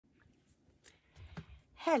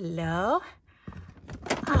Hello,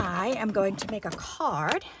 I am going to make a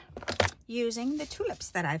card using the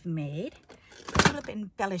tulips that I've made, the tulip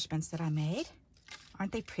embellishments that I made.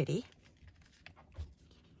 Aren't they pretty?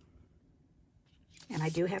 And I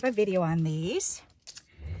do have a video on these.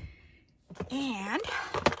 And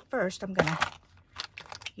first I'm gonna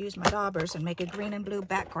use my daubers and make a green and blue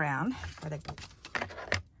background for the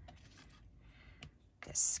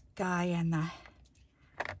sky and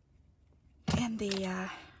the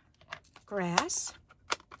grass.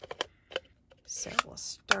 So we'll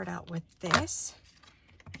start out with this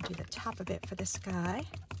and do the top of it for the sky.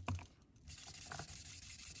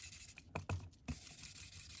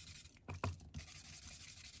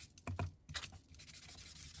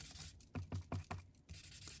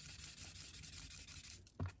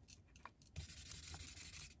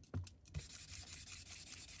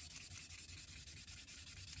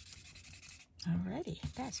 Alrighty,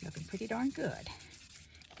 that's looking pretty darn good.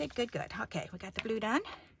 Good. Okay, we got the blue done.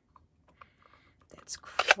 That's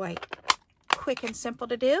quite quick and simple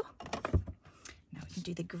to do. Now we can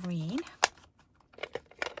do the green. Do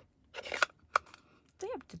they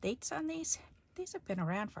have the dates on these? These have been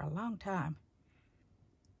around for a long time.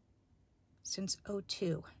 Since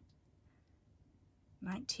 02.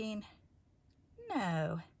 19.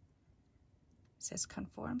 No. It says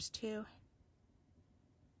conforms to.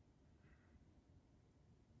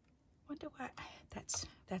 Wonder what?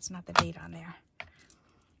 That's not the date on there.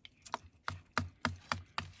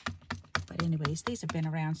 But anyways, these have been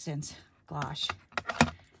around since, gosh,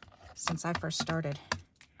 since I first started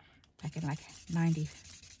back in like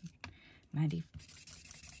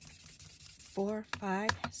 94, 5,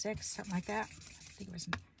 6, something like that. I think it was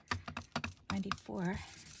 94.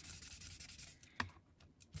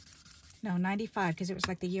 No, 95, because it was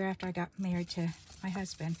like the year after I got married to my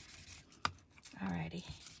husband. Alrighty,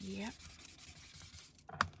 yep.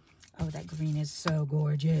 Oh, that green is so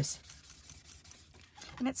gorgeous.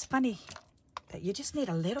 And it's funny that you just need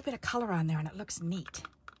a little bit of color on there and it looks neat.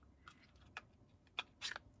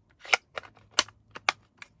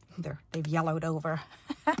 They've yellowed over.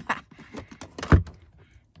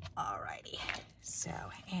 Alrighty, so,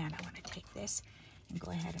 and I want to take this and go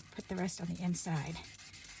ahead and put the rest on the inside.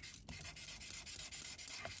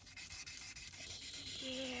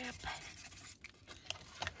 Yep.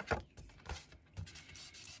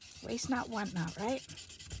 Waste not, want not, right?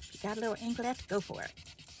 If you got a little ink left, go for it.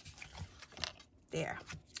 There.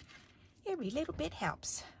 Every little bit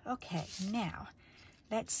helps. Okay, now,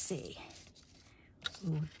 let's see.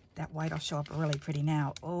 Ooh, that white will show up really pretty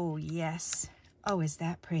now. Oh, yes. Oh, is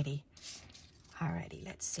that pretty? Alrighty,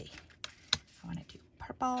 let's see. I want to do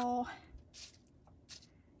purple.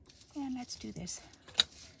 And let's do this.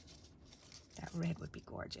 That red would be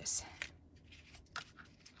gorgeous.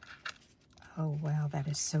 Oh, wow, that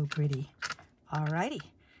is so pretty. Alrighty,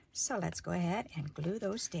 so let's go ahead and glue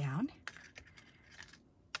those down.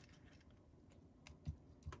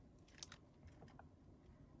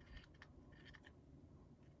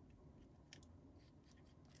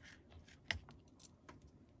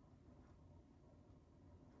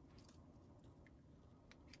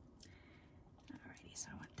 Alrighty, so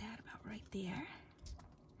I want that about right there.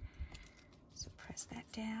 So press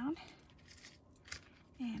that down.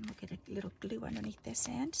 And we'll get a little glue underneath this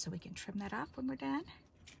end so we can trim that off when we're done.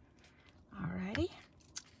 Alrighty.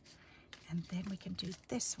 And then we can do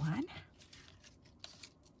this one.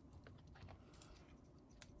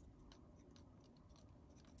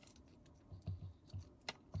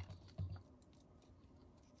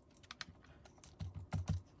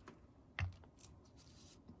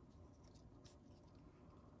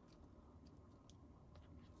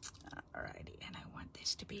 Alrighty, and I want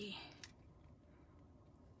this to be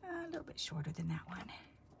a little bit shorter than that one.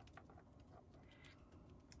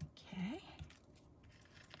 Okay.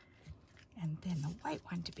 And then the white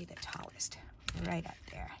one to be the tallest, right up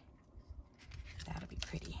there. That'll be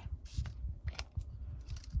pretty.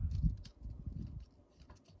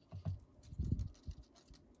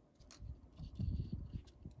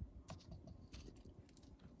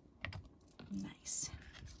 Nice.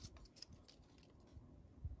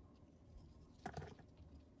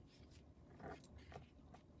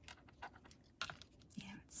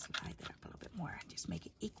 Slide that up a little bit more. Just make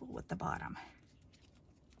it equal with the bottom.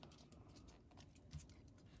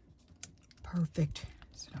 Perfect.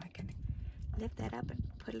 So I can lift that up and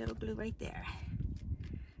put a little glue right there.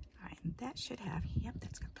 All right, and that should have, yep,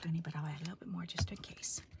 that's got plenty, but I'll add a little bit more just in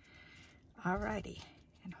case. Alrighty,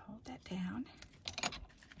 and hold that down.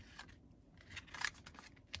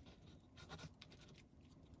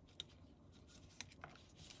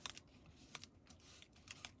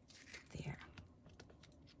 There.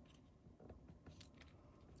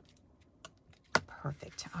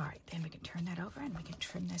 perfect. All right, then we can turn that over and we can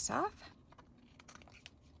trim this off.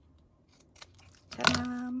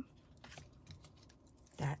 Ta-da!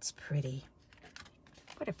 That's pretty.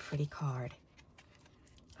 What a pretty card.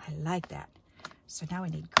 I like that. So now we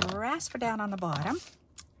need grass for down on the bottom.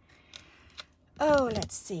 Oh,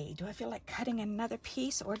 let's see. Do I feel like cutting another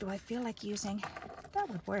piece, or do I feel like using, that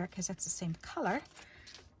would work because that's the same color.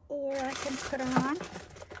 Or I can put on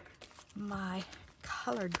my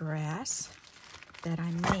colored grass that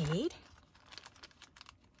I made.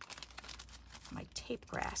 My tape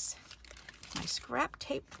grass. My scrap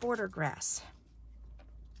tape border grass.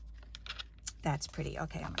 That's pretty.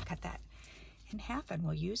 Okay, I'm gonna cut that in half and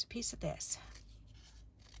we'll use a piece of this.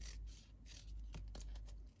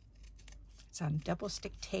 It's on double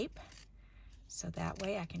stick tape, so that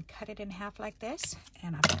way I can cut it in half like this,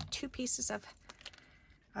 and I've got 2 pieces of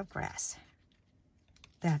grass.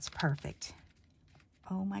 That's perfect.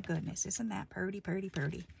 Oh my goodness, isn't that pretty, pretty,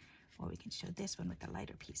 pretty? Or we can show this one with the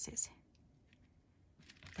lighter pieces.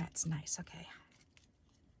 That's nice. Okay,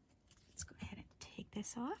 let's go ahead and take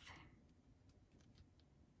this off.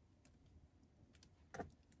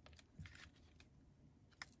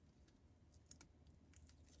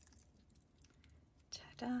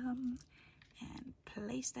 And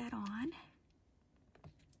place that on.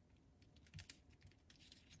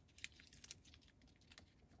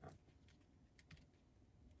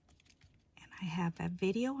 And I have a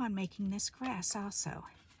video on making this grass also.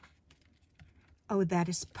 Oh, that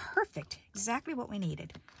is perfect. Exactly what we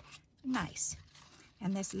needed. Nice.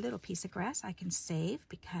 And this little piece of grass I can save,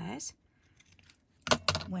 because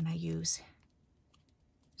when I use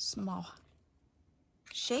small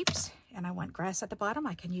shapes and I want grass at the bottom,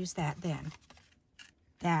 I can use that then.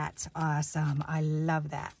 That's awesome. I love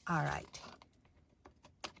that. All right.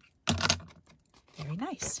 Very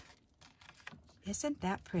nice. Isn't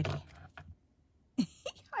that pretty?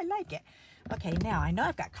 I like it. Okay, now I know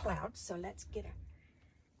I've got clouds, so let's get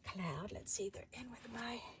a cloud. Let's see, they're in with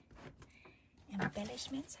my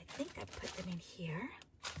embellishments. I think I put them in here.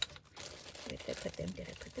 Where did I put them? Did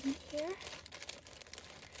I put them in here?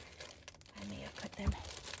 I may have put them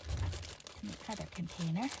in the other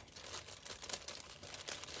container.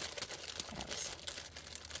 But I was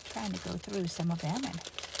trying to go through some of them and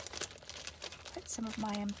put some of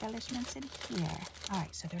my embellishments in here. All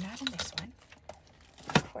right, so they're not in this one,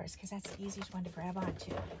 of course, because that's the easiest one to grab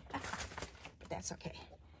onto. But that's okay.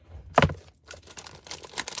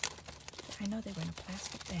 I know they were in a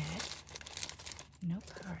plastic bag. Nope.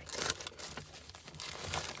 All right.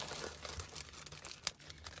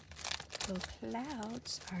 So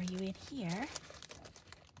clouds, are you in here?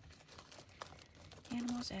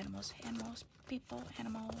 Animals, animals, animals, people,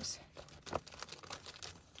 animals.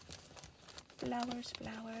 Flowers,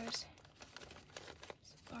 flowers.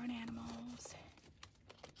 Barn animals.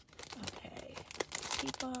 Okay.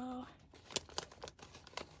 People.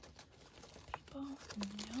 People.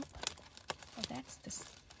 Nope. Oh, that's this.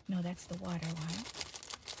 No, that's the water one.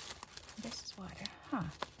 This is water. Huh.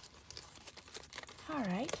 All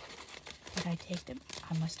right. Did I take them?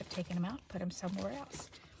 I must have taken them out, put them somewhere else.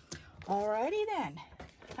 Alrighty then.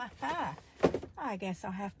 Haha. I guess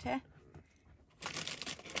I'll have to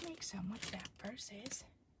make some. What's that? Versus.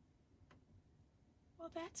 Well,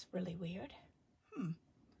 that's really weird.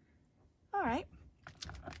 All right.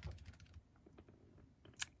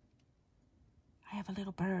 I have a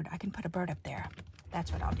little bird. I can put a bird up there.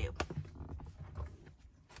 That's what I'll do.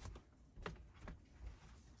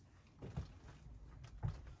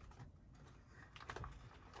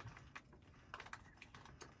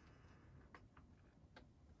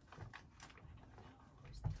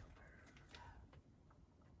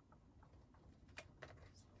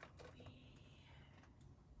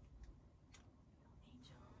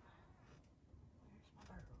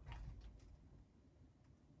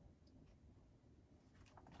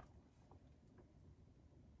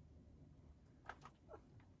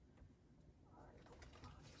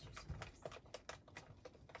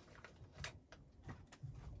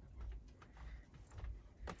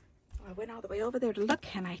 I went all the way over there to look,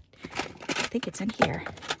 and I think it's in here.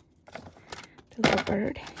 The little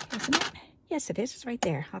bird, isn't it? Yes, it is. It's right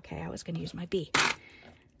there. Okay, I was going to use my bee.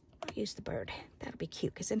 I'll use the bird. That'll be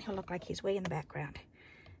cute, because then he'll look like he's way in the background.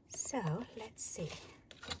 So, let's see.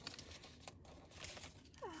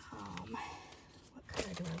 What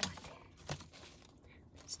color do I want?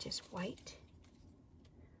 It's just white.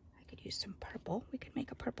 I could use some purple. We could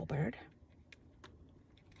make a purple bird.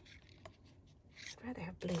 I'd rather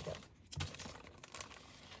have blue, though.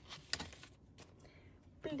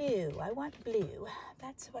 Blue. I want blue.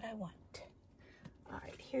 That's what I want. All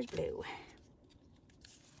right, here's blue.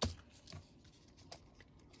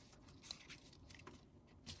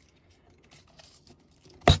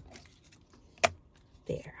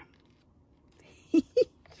 There.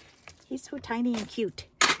 He's so tiny and cute.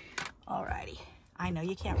 Alrighty. I know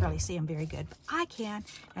you can't really see him very good, but I can,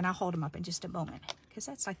 and I'll hold him up in just a moment because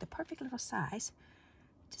that's like the perfect little size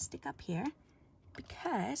to stick up here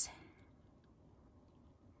because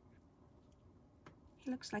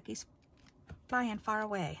he looks like he's flying far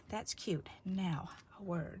away. That's cute. Now, a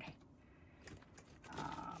word.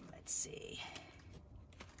 Let's see.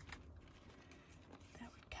 That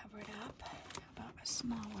would cover it up. How about a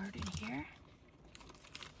small word in here?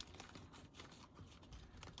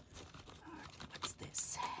 What's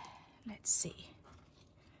this? Let's see.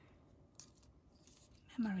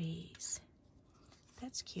 Memories.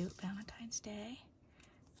 That's cute. Valentine's Day.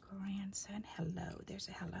 Grandson. Hello. There's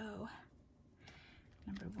a hello.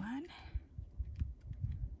 Number 1.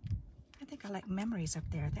 I think I like memories up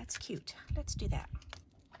there. That's cute. Let's do that.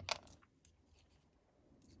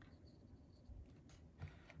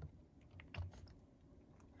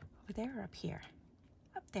 Over there or up here?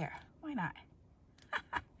 Up there. Why not?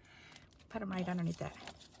 Put them right underneath that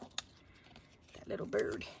little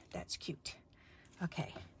bird. That's cute.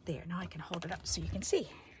 Okay, there. Now I can hold it up so you can see.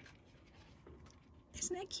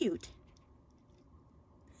 Isn't that cute?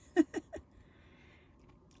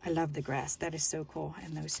 I love the grass. That is so cool.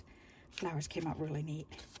 And those flowers came out really neat.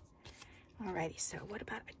 Alrighty, so what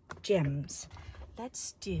about gems?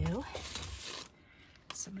 Let's do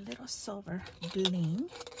some little silver bling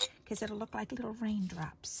because it'll look like little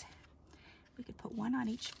raindrops. We could put one on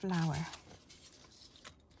each flower.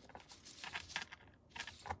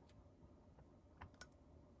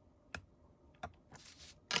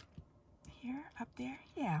 Here, up there?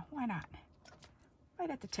 Yeah, why not? Right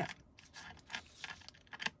at the tip.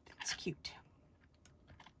 That's cute.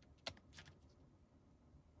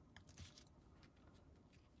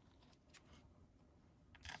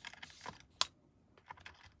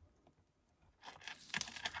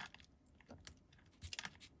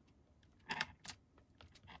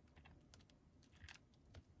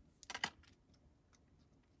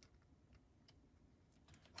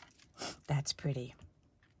 That's pretty.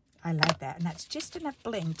 I like that. And that's just enough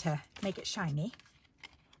bling to make it shiny.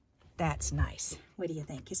 That's nice. What do you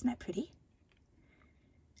think? Isn't that pretty?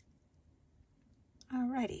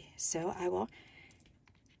 Alrighty. So I will,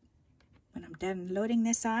 when I'm done loading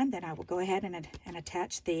this on, then I will go ahead and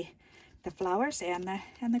attach the flowers and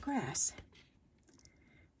the grass.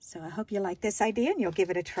 So I hope you like this idea and you'll give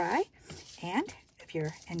it a try. And if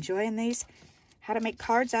you're enjoying these how to make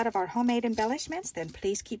cards out of our homemade embellishments, then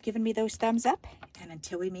please keep giving me those thumbs up. And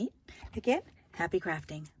until we meet again, happy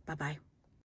crafting. Bye-bye.